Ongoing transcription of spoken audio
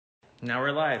Now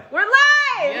we're live. We're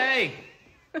live! Yay!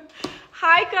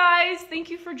 Hi guys,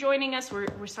 thank you for joining us.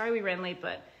 We're sorry we ran late,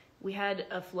 but we had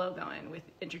a flow going with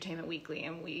Entertainment Weekly,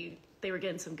 and they were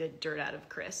getting some good dirt out of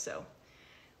Chris, so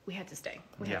we had to stay.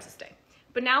 We had to stay.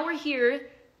 But now we're here.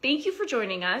 Thank you for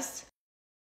joining us.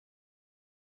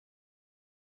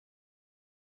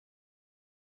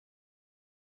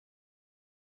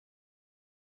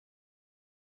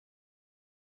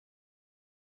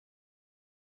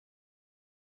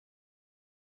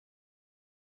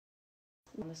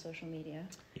 On the social media.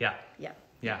 Yeah.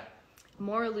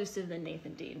 More elusive than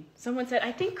Nathan Dean. Someone said,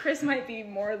 I think Chris might be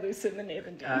more elusive than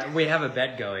Nathan Dean. We have a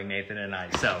bet going, Nathan and I,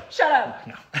 so. Shut up.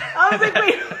 No. I was like,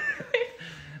 wait.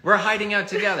 We're hiding out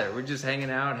together. We're just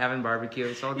hanging out, having barbecue.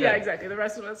 It's all good. Yeah, exactly. The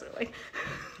rest of us are like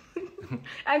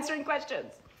answering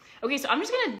questions. Okay, so I'm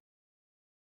just going to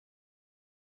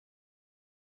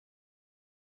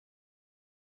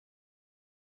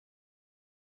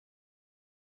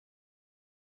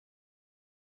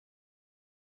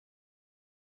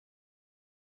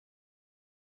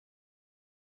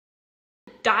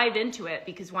dive into it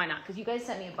because why not? Because you guys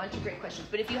sent me a bunch of great questions.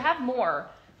 But if you have more,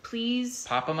 please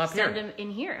pop them up send them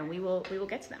in here and we will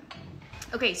get to them.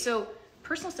 Okay, so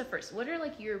personal stuff first. What are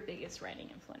like your biggest writing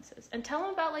influences? And tell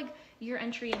them about like your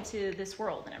entry into this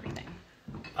world and everything.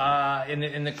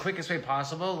 In the quickest way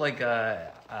possible, like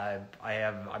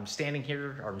I'm standing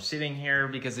here or I'm sitting here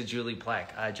because of Julie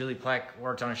Plec. Julie Plec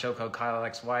worked on a show called Kyle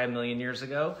XY a million years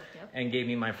ago and gave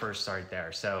me my first start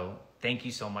there. So thank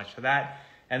you so much for that.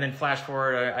 And then flash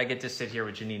forward, I get to sit here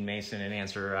with Jeanine Mason and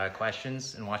answer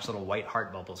questions and watch little white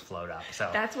heart bubbles float up. So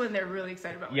that's when they're really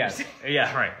excited about. Yes,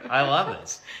 yeah, right. I love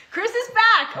this. Chris is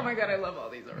back. Oh my god, I love all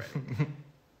these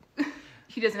already.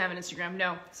 He doesn't have an Instagram,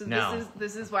 no. So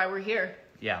this is why we're here.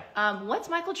 Yeah. What's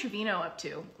Michael Trevino up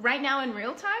to right now in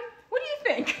real time? What do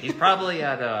you think? He's probably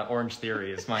at Orange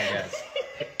Theory, is my guess.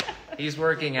 He's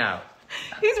working out.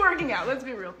 He's working out. Let's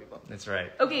be real, people. That's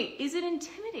right. Okay, is it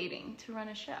intimidating to run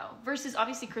a show? Versus,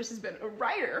 obviously, Chris has been a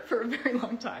writer for a very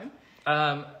long time.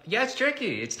 Yeah, it's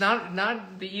tricky. It's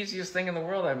not the easiest thing in the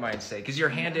world, I might say, because you're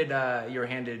handed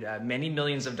many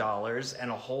millions of dollars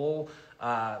and a whole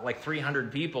like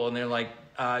 300 people, and they're like,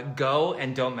 go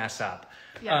and don't mess up.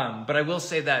 Yeah. But I will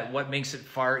say that what makes it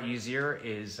far easier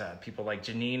is people like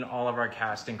Jeanine. All of our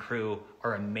cast and crew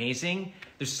are amazing.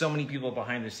 There's so many people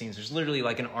behind the scenes. There's literally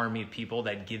like an army of people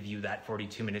that give you that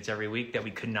 42 minutes every week that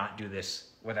we could not do this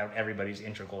without everybody's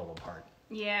integral part.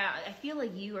 Yeah, I feel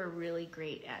like you are really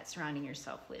great at surrounding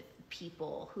yourself with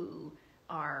people who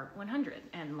are 100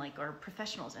 and like are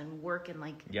professionals and work and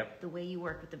like the way you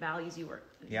work with the values you work.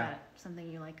 Is that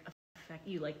something you like affect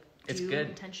you like? It's do good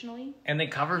intentionally, and they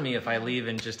cover me if I leave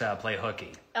and just play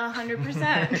hooky.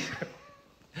 100%.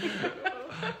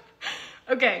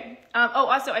 Okay.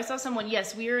 Also, I saw someone.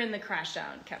 Yes, we are in the Crash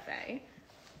Down Cafe.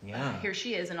 Yeah. Here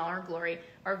she is in all her glory.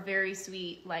 Our very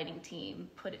sweet lighting team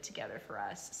put it together for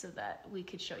us so that we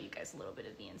could show you guys a little bit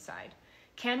of the inside.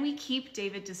 Can we keep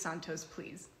David DeSantos,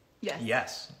 please? Yes.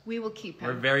 Yes. We will keep him.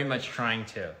 We're very much trying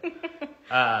to.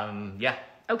 Yeah.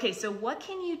 Okay, so what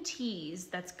can you tease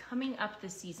that's coming up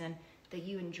this season that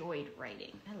you enjoyed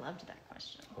writing? I loved that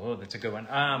question. Oh, that's a good one.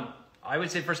 I would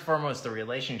say first and foremost, the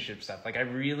relationship stuff. Like I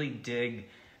really dig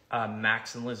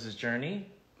Max and Liz's journey.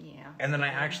 Yeah. And then I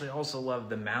actually also love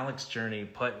the Malik's journey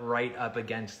put right up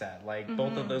against that. Like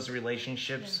both of those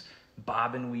relationships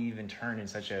bob and weave and turn in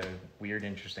such a weird,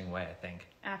 interesting way, I think.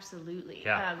 Absolutely.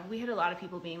 Yeah. We had a lot of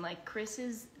people being like, Chris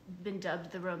has been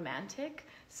dubbed the romantic.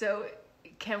 So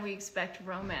can we expect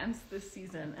romance this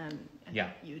season? And I think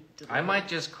you delivered. I might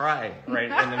just cry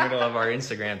right in the middle of our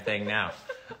Instagram thing now.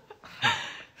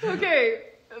 Okay.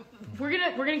 We're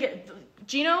gonna get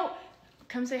Gino.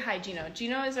 Come say hi, Gino.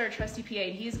 Gino is our trusty PA,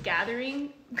 and he's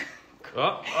gathering. We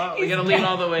gotta lean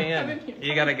all the way in.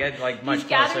 You gotta get like much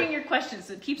closer. He's gathering your questions,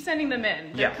 so keep sending them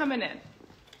in. They're coming in.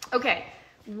 Okay,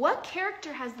 what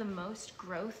character has the most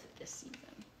growth this season?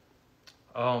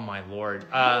 Oh my lord.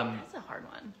 That's a hard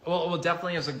one. Well,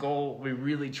 definitely as a goal, we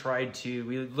really tried to.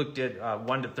 We looked at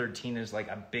 1 to 13 as like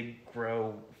a big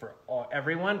grow for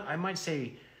everyone. I might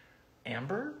say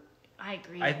Amber. I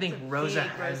agree. I think Rosa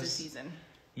has Rosa season.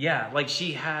 Yeah, like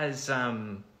she has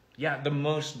the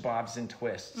most bobs and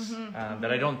twists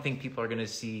that I don't think people are going to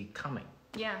see coming.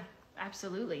 Yeah,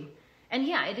 absolutely. And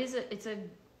yeah, it's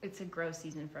a growth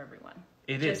season for everyone.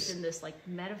 It just is. In this like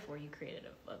metaphor you created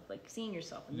of like seeing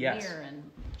yourself in the mirror and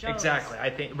Jones. Exactly.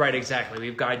 I think exactly.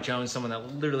 We've got Jones, someone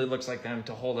that literally looks like them,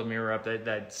 to hold a mirror up.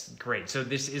 That's great. So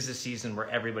this is a season where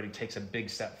everybody takes a big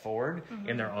step forward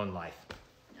in their own life.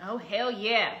 Oh hell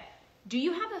yeah. Do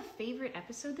you have a favorite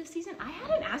episode this season? I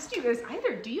hadn't asked you this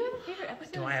either. Do you have a favorite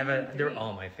episode? Do I have a? They're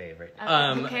all my favorite.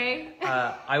 Okay.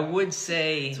 I would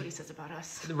say. That's what he says about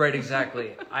us. Right,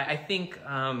 exactly. I think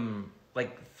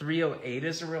like 308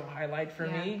 is a real highlight for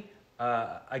me.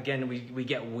 Again, we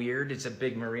get weird. It's a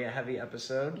big Maria heavy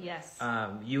episode. Yes.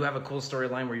 You have a cool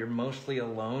storyline where you're mostly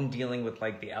alone dealing with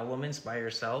like the elements by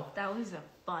yourself. That was a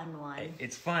fun one.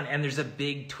 It's fun. And there's a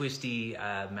big twisty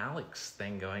Malik's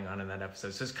thing going on in that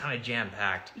episode. So it's kind of jam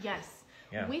packed. Yes.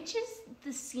 Yeah. Which is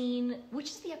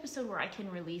the episode where I can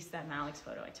release that Malik's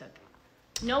photo I took?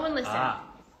 No one listen.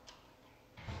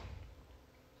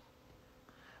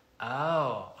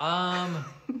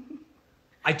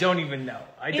 I don't even know.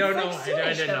 I don't know. Soonish,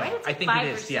 I don't know. Right? It's I think 5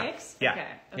 it is. or 6? Yeah. Okay.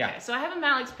 Yeah. So I have a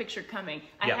Malik's picture coming.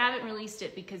 I haven't released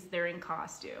it because they're in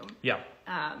costume. Yeah.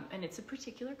 And it's a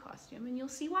particular costume, and you'll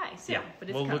see why soon. Yeah. But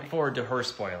it's we'll look forward to her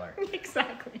spoiler.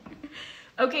 Exactly.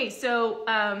 Okay. So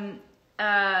Wyatt,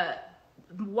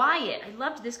 I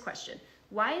loved this question.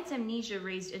 Wyatt's amnesia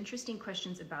raised interesting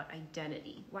questions about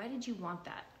identity. Why did you want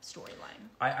that storyline?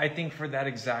 I think for that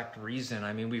exact reason.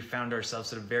 I mean, we found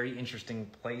ourselves at a very interesting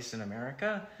place in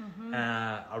America,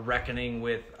 a reckoning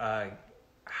with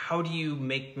how do you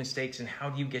make mistakes and how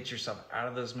do you get yourself out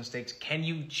of those mistakes? Can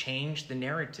you change the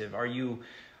narrative?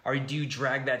 Do you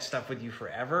drag that stuff with you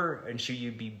forever? And should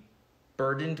you be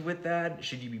burdened with that?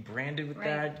 Should you be branded with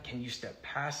that? Can you step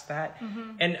past that?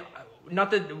 And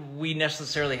not that we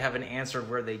necessarily have an answer of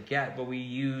where they get, but we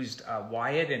used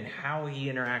Wyatt and how he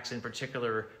interacts in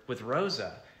particular with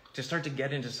Rosa to start to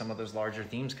get into some of those larger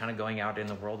themes kind of going out in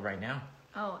the world right now.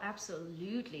 Oh,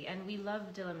 absolutely. And we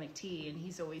love Dylan McTee, and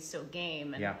he's always so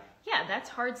game. And yeah, that's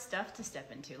hard stuff to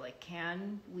step into. Like,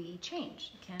 can we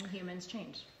change? Can humans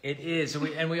change? It is.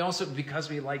 And we also, because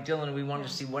we like Dylan, we wanted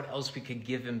to see what else we could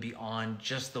give him beyond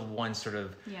just the one sort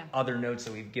of other notes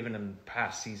that we've given him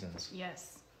past seasons.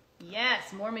 Yes.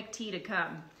 Yes, more McTee to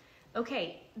come.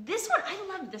 Okay, this one, I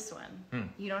love this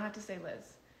one. You don't have to say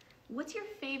Liz. What's your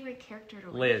favorite character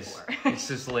to live for? It's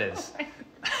just Liz.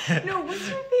 No, what's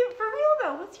your favorite, for real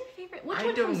though, what's your favorite? Which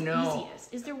one comes know.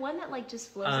 Easiest? Is there one that like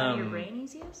just flows out of your brain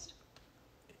easiest?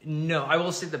 No, I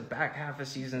will say the back half of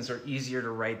seasons are easier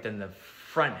to write than the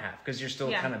front half because you're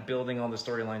still kind of building all the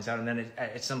storylines out. And then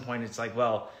at some point it's like,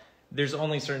 well, there's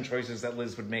only certain choices that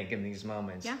Liz would make in these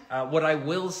moments. Yeah. What I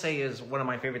will say is one of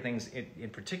my favorite things in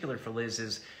particular for Liz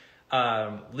is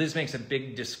Liz makes a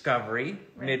big discovery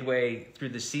midway through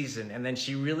the season. And then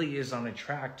she really is on a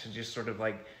track to just sort of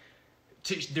like,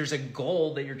 there's a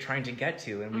goal that you're trying to get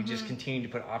to. And we just continue to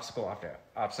put obstacle after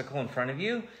obstacle in front of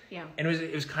you. Yeah. And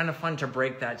it was kind of fun to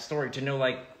break that story, to know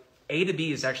like A to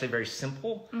B is actually very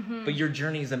simple, but your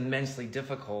journey is immensely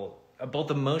difficult.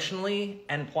 Both emotionally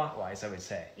and plot-wise, I would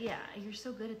say. Yeah, you're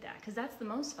so good at that because that's the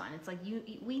most fun. It's like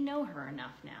we know her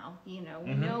enough now. You know,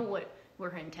 we know where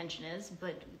her intention is,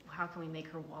 but how can we make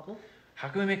her wobble? How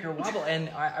can we make her wobble? And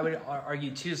I would argue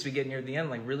too, as we get near the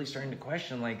end, like really starting to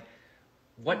question, like,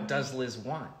 what does Liz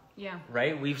want? Yeah.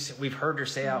 Right. We've heard her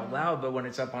say out loud, but when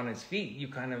it's up on its feet, you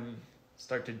kind of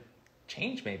start to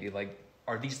change. Maybe like,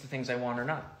 are these the things I want or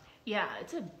not? Yeah,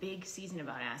 it's a big season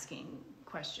about asking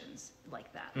questions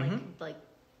like that, like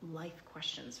life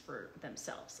questions for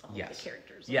themselves, all the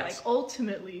characters. Like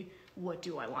ultimately, what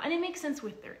do I want? And it makes sense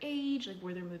with their age, like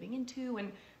where they're moving into,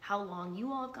 and how long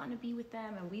you all have gotten to be with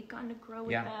them, and we've gotten to grow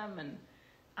with them. And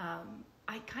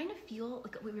I kind of feel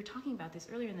like we were talking about this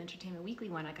earlier in the Entertainment Weekly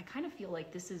one. Like I kind of feel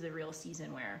like this is a real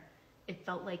season where it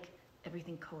felt like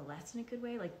everything coalesced in a good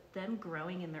way, like them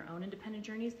growing in their own independent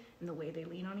journeys and the way they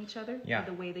lean on each other,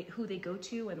 the way who they go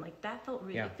to, and like that felt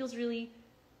really, it feels really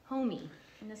homey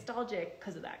and nostalgic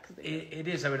because of that. It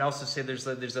is. I would also say there's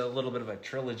a little bit of a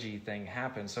trilogy thing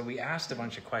happen. So we asked a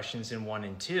bunch of questions in 1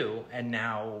 and 2, and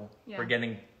now we're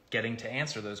getting to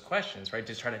answer those questions, right?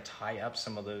 To try to tie up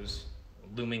some of those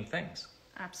looming things.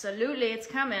 Absolutely, it's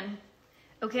coming.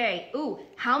 Okay. Ooh,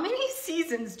 how many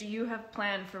seasons do you have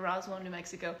planned for Roswell, New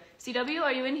Mexico? CW,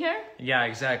 are you in here? Yeah,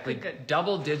 exactly. Good.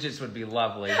 Double digits would be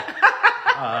lovely.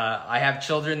 I have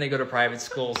children; they go to private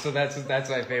school, so that's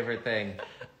my favorite thing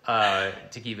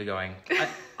to keep it going.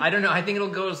 I don't know. I think it'll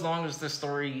go as long as the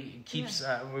story keeps.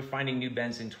 We're finding new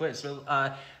bends and twists. So,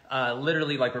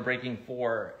 literally, like we're breaking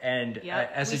 4, and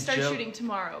as we start shooting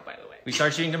tomorrow, by the way. We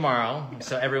start shooting tomorrow,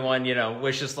 so everyone,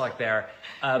 wish us luck there.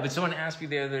 But someone asked me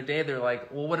the other day, they're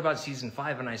like, well, what about season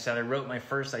 5? And I said, I wrote my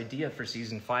first idea for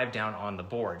season 5 down on the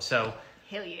board. So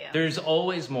hell yeah. There's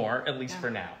always more, at least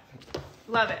for now.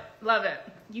 Love it. Love it.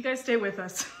 You guys stay with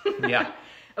us. Yeah.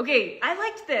 Okay, I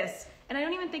liked this, and I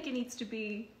don't even think it needs to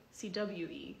be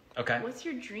CWE. Okay. What's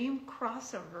your dream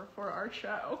crossover for our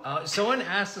show? Someone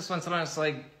asked this once, and I was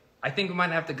like, I think we might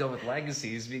have to go with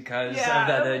Legacies because of Yeah.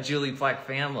 that Julie Plec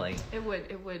family. It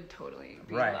would totally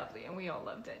be Right. lovely, and we all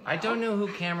loved it. I don't know who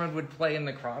Cameron would play in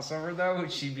the crossover though.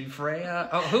 Would she be Freya?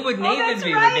 Oh, who would Oh, Nathan that's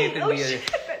be? right. Would Nathan Oh, be?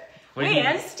 shit. Would Wait, he-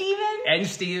 and Steven? And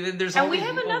Steven. There's And all we these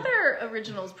have people. another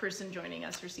originals person joining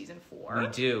us for season 4.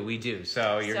 We do.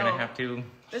 So you're gonna have to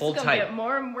This hold is gonna tight. get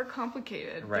more and more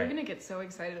complicated. Right. They're gonna get so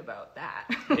excited about that.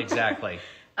 Exactly.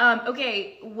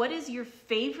 Okay, what is your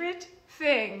favorite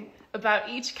thing about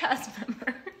each cast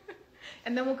member?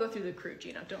 And then we'll go through the crew,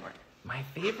 Gino. Don't worry. My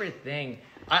favorite thing,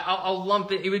 I'll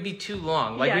lump it. It would be too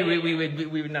long. Like Yeah,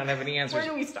 we would not have any answers. Where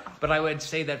do we stop? But I would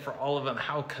say that for all of them,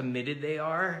 how committed they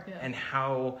are, Yeah. and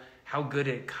how good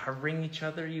at covering each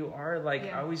other you are. Like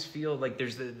Yeah. I always feel like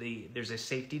there's there's a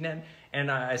safety net. And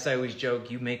as I always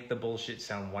joke, you make the bullshit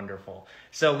sound wonderful.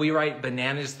 So we write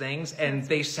bananas things, and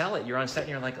they sell it. You're on set, and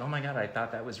you're like, oh my god, I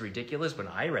thought that was ridiculous when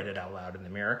I read it out loud in the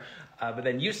mirror. But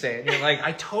then you say it, and you're like,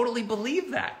 I totally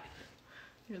believe that.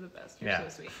 You're the best. You're Yeah. so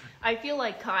sweet. I feel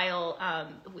like Kyle,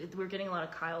 we're getting a lot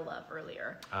of Kyle love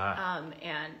earlier.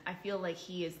 And I feel like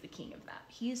he is the king of that.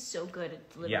 He is so good at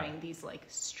delivering these like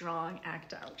strong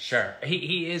act outs. Sure,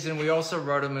 he is, and we also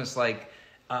wrote him as like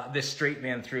this straight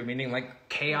man through, meaning like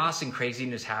chaos and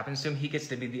craziness happens to him. He gets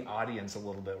to be the audience a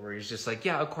little bit, where he's just like,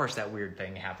 yeah, of course that weird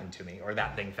thing happened to me, or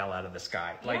that thing fell out of the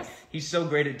sky. Like Yes. he's so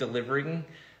great at delivering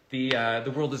the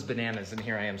world is bananas, and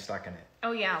here I am stuck in it.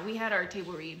 Oh yeah, we had our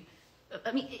table read.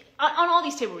 I mean, on all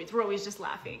these table reads, we're always just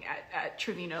laughing at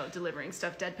Trevino delivering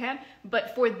stuff deadpan.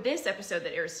 But for this episode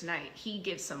that airs tonight, he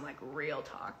gives some like real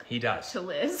talk. He does. To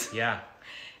Liz. Yeah.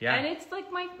 And it's like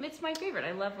it's my favorite.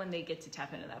 I love when they get to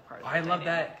tap into that part of the I love dynamic.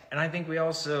 that, and I think we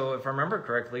also, if I remember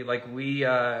correctly, like we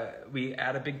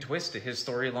add a big twist to his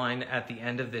storyline at the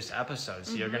end of this episode.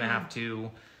 So you're gonna have to.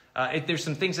 If there's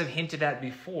some things I've hinted at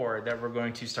before that we're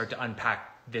going to start to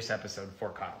unpack this episode for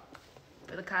Kyle.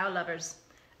 For the Kyle lovers.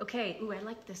 Okay, ooh, I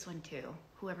like this one too.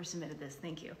 Whoever submitted this,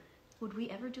 thank you. Would we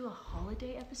ever do a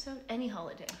holiday episode? Any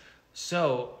holiday?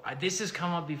 So this has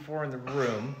come up before in the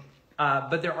room,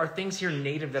 but there are things here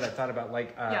native that I thought about,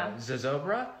 like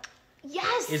Zozobra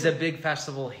Yes! is a big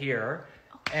festival here,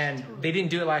 and they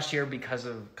didn't do it last year because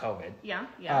of COVID. Yeah.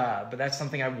 But that's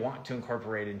something I want to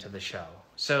incorporate into the show.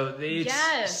 So it's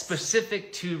Yes.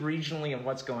 specific to regionally and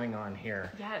what's going on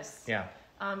here. Yes. Yeah.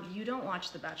 You don't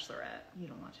watch The Bachelorette. You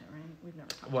don't watch it, right? We've never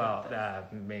talked Well, about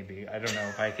that. maybe. I don't know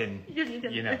if I can,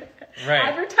 You know. Right.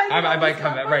 Advertising I on might this come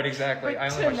back. platform. Right, exactly. But I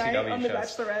only watch tonight CW on The shows.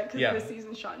 Bachelorette, because Yeah. this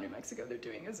season shot in New Mexico, they're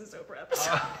doing a Zozobra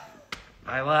episode.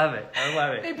 I love it.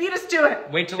 They beat us to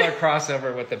it. Wait till our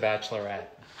crossover with The Bachelorette.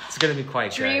 It's going to be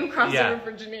quite Dream good. crossover Yeah.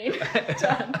 for Jeanine.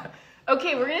 Done.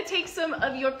 Okay, we're going to take some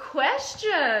of your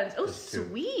questions. Oh,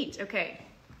 sweet. Okay.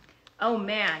 Oh,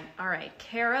 man. All right.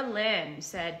 Kara Lynn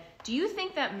said, do you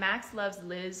think that Max loves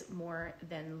Liz more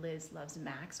than Liz loves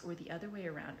Max, or the other way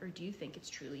around, or do you think it's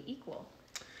truly equal?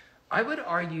 I would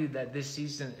argue that this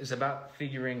season is about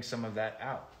figuring some of that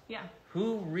out. Yeah.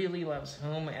 Who really loves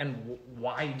whom, and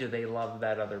why do they love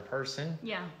that other person?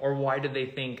 Yeah. Or why do they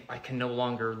think I can no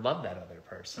longer love that other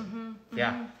person?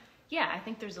 Yeah. Yeah, I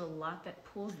think there's a lot that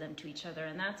pulls them to each other,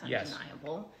 and that's Yes.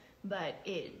 undeniable. But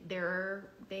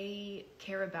they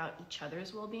care about each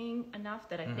other's well-being enough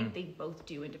that I think they both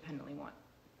do independently want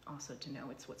also to know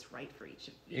it's what's right for each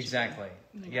Exactly.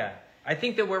 of them. Yeah. I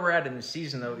think that where we're at in the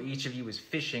season, though, each of you is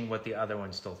fishing what the other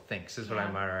one still thinks, is what I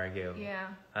Yeah. might argue. Yeah.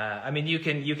 I mean, you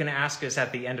can ask us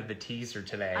at the end of the teaser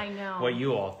today I know. what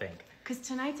you all think. Because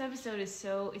tonight's episode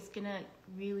is gonna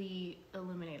really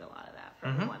illuminate a lot of that for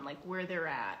everyone, like where they're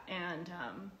at, and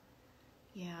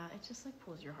yeah, it just like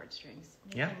pulls your heartstrings.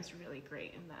 Nathan is really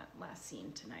great in that last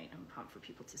scene tonight. I'm pumped for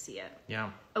people to see it. Yeah.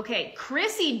 Okay,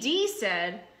 Chrissy D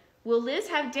said, will Liz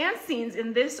have dance scenes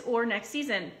in this or next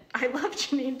season? I love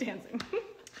Jeanine dancing.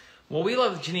 Well, we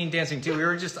love Jeanine dancing too. We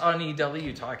were just on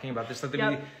EW talking about this.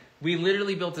 Like we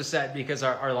literally built a set because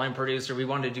our line producer, we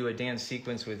wanted to do a dance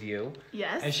sequence with you.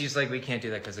 Yes. And she's like, we can't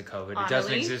do that because of COVID. Annalie? It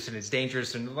doesn't exist and it's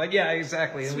dangerous. And like, yeah,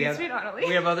 exactly. And Sweet Annalie.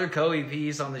 we have other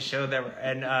co-EPs on the show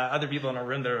and other people in our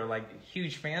room that are like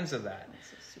huge fans of that. That's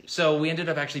so sweet. So we ended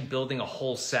up actually building a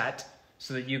whole set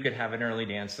so that you could have an early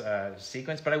dance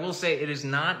sequence. But I will say it is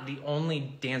not the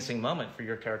only dancing moment for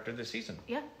your character this season.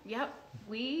 Yep.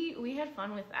 We had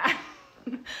fun with that.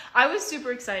 I was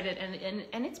super excited,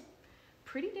 and it's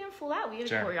pretty damn full out. We had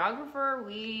a choreographer.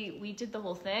 We did the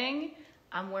whole thing.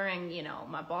 I'm wearing,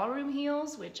 my ballroom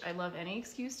heels, which I love any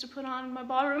excuse to put on my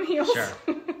ballroom heels. Sure.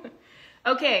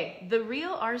 Okay, the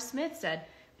real R. Smith said,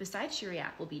 besides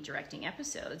Shiriak will be directing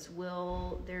episodes,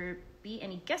 will there be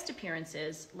any guest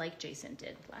appearances like Jason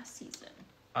did last season?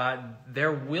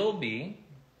 There will be.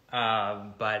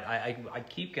 But I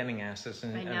keep getting asked this,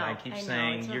 and I keep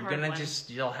saying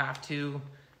you'll have to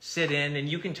sit in, and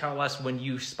you can tell us when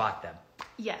you spot them.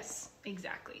 Yes,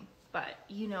 exactly. But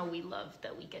we love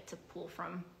that we get to pull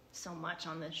from so much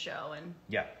on this show, and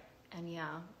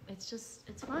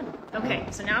it's fun. Okay,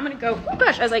 so now I'm gonna go. Oh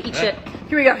gosh, as I eat shit.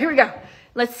 Here we go.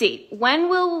 Let's see. When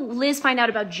will Liz find out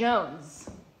about Jones?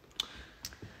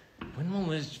 When will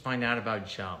Liz find out about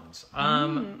Jones?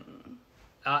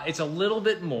 It's a little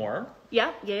bit more.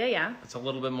 Yeah. It's a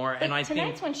little bit more, and I think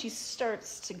tonight's when she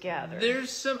starts to gather.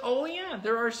 There's some. Oh yeah,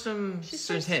 there are some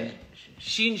hints.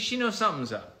 She knows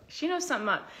something's up. She knows something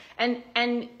up, and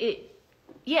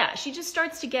she just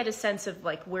starts to get a sense of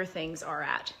like where things are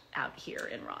at out here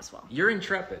in Roswell. You're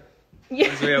intrepid,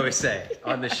 as we always say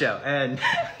on the show, and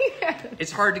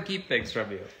it's hard to keep things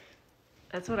from you.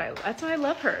 That's why I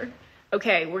love her.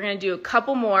 Okay, we're gonna do a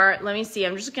couple more. Let me see.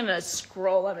 I'm just gonna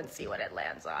scroll up and see what it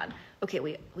lands on. Okay,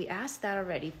 we asked that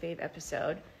already. Fave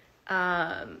episode.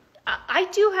 I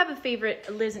do have a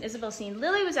favorite Liz and Isabel scene.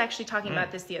 Lily was actually talking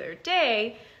about this the other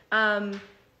day.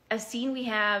 A scene we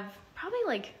have probably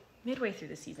like midway through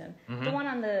the season. The one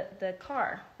on the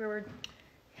car where we're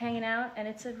hanging out, and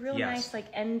it's a real nice like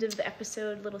end of the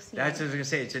episode little scene. That's what I was gonna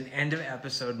say. It's an end of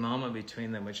episode moment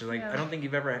between them, which is like I don't think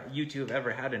you two have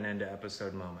ever had an end of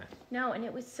episode moment. No, and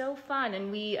it was so fun.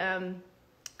 And we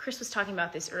Chris was talking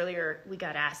about this earlier. We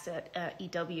got asked at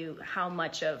EW how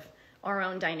much of our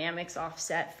own dynamics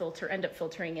end up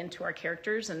filtering into our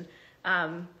characters, and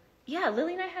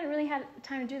Lily and I hadn't really had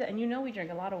time to do that. And we drink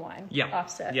a lot of wine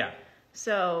offset. Yeah.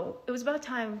 So it was about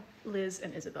time Liz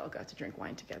and Isabel got to drink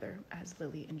wine together, as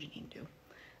Lily and Jeanine do.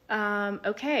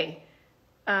 Okay.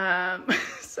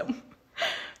 So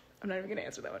I'm not even going to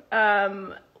answer that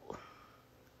one.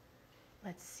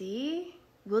 Let's see.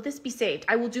 Will this be saved?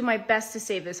 I will do my best to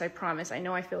save this, I promise. I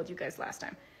know I failed you guys last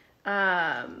time.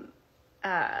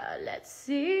 Let's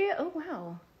see. Oh,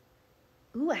 wow.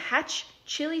 Ooh, a Hatch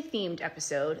chili themed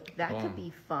episode. That could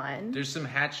be fun. There's some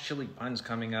Hatch chili puns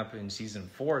coming up in season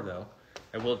 4, though.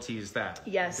 I will tease that.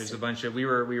 Yes. There's a bunch of we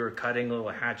were cutting little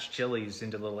Hatch chilies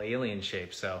into little alien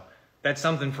shapes, so that's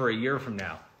something for a year from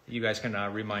now. You guys can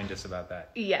remind us about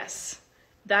that. Yes,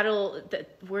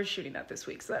 we're shooting that this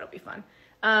week, so that'll be fun.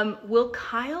 Will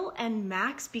Kyle and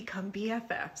Max become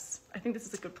BFFs? I think this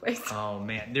is a good place. Oh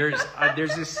man, there's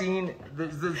a scene.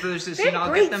 There's a scene. They have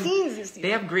great scenes this season. They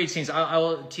have great scenes. I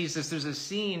will tease this. There's a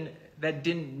scene that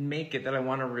didn't make it that I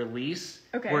want to release.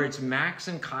 Okay. Where it's Max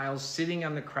and Kyle sitting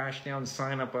on the crash down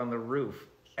sign up on the roof,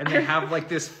 and they have like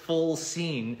this full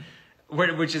scene,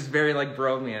 which is very like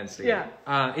bromance. Yeah.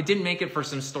 It didn't make it for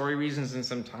some story reasons and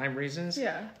some time reasons.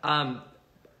 Yeah.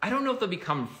 I don't know if they'll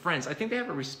become friends. I think they have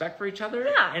a respect for each other.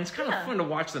 Yeah. And it's kind of fun to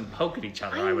watch them poke at each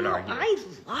other, I would argue. I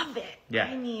love it. Yeah.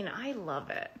 I love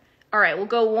it. All right, we'll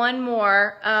go one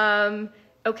more.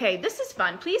 Okay, this is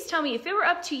fun. Please tell me, if it were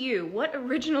up to you, what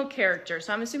original character,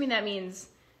 so I'm assuming that means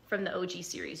from the OG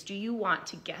series, do you want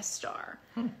to guest star?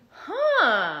 I'm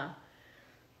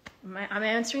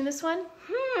answering this one?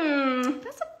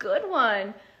 That's a good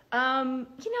one. I've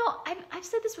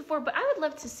said this before, but I would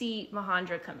love to see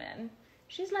Mahandra come in.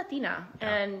 She's Latina,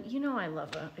 and I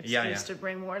love an excuse to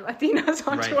bring more Latinas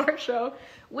onto our show,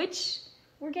 which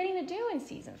we're getting to do in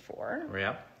season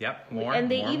 4. Yep. And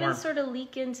they even sort of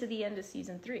leak into the end of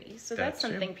season 3. So that's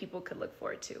something people could look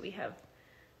forward to. We have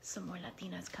some more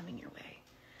Latinas coming your way.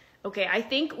 Okay, I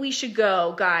think we should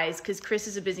go, guys, because Chris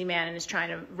is a busy man and is trying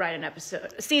to write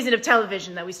a season of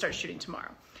television that we start shooting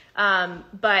tomorrow.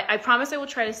 But I promise I will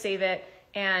try to save it.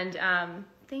 And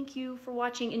thank you for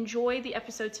watching. Enjoy the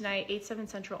episode tonight, 8/7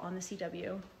 Central on the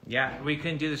CW. Yeah, we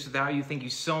couldn't do this without you. Thank you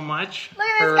so much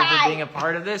for being a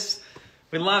part of this.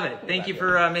 We love it. Thank you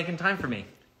for making time for me.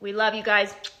 We love you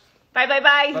guys. Bye.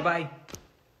 Bye.